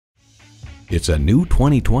It's a new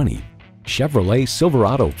 2020 Chevrolet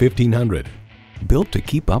Silverado 1500. Built to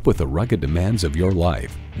keep up with the rugged demands of your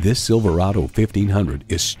life, this Silverado 1500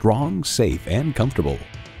 is strong, safe, and comfortable.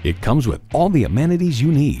 It comes with all the amenities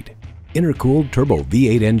you need: intercooled turbo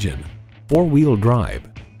V8 engine, four-wheel drive,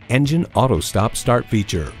 engine auto stop start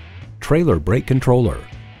feature, trailer brake controller,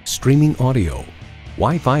 streaming audio,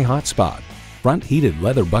 Wi-Fi hotspot, front heated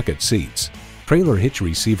leather bucket seats, trailer hitch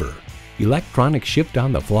receiver, electronic shift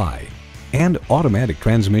on the fly, and automatic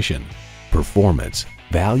transmission. Performance,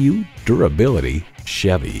 value, durability,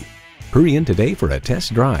 Chevy. Hurry in today for a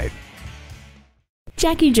test drive.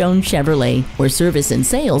 Jacky Jones Chevrolet, where service and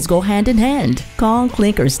sales go hand in hand. Call,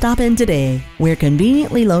 click, or stop in today. We're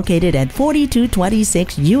conveniently located at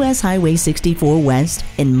 4226 US Highway 64 West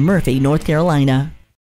in Murphy, North Carolina.